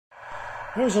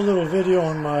Here's a little video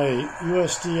on my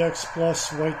uSDX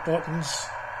Plus white buttons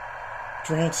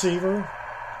transceiver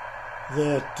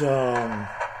that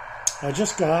I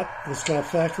just got. It's got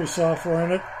factory software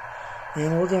in it,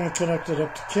 and we're going to connect it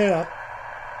up to CAT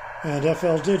and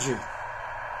Fldigi.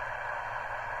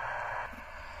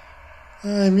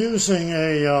 I'm using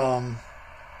a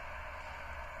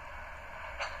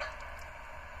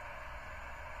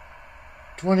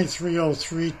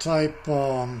 '2303 type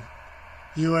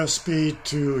USB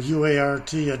to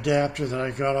UART adapter that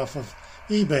I got off of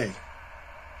eBay.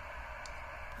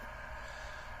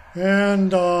 And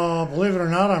believe it or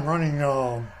not, I'm running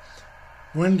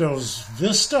Windows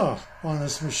Vista on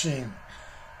this machine.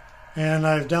 And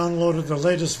I've downloaded the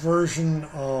latest version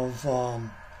of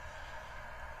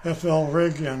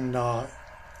Fldigi and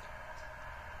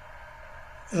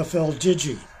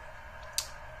Fldigi.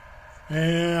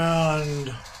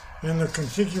 And in the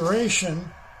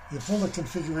configuration, you pull the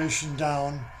configuration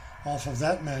down off of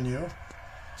that menu,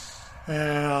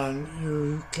 and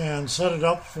you can set it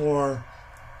up for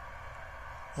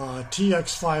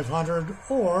TX500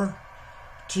 or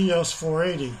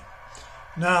TS480.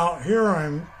 Now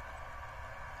here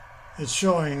it's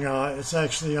showing it's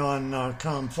actually on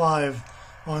COM5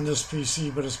 on this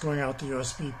PC, but it's going out the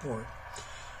USB port.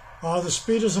 The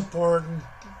speed is important,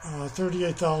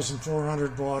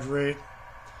 38,400 baud rate,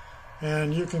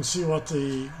 and you can see what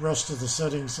the rest of the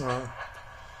settings are.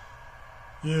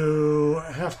 You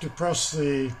have to press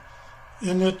the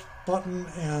init button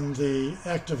and the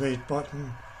activate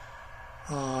button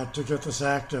to get this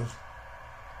active.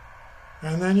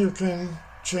 And then you can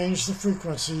change the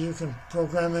frequency. You can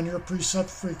program in your preset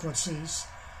frequencies,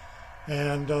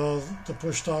 and the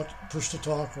push to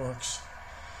talk works.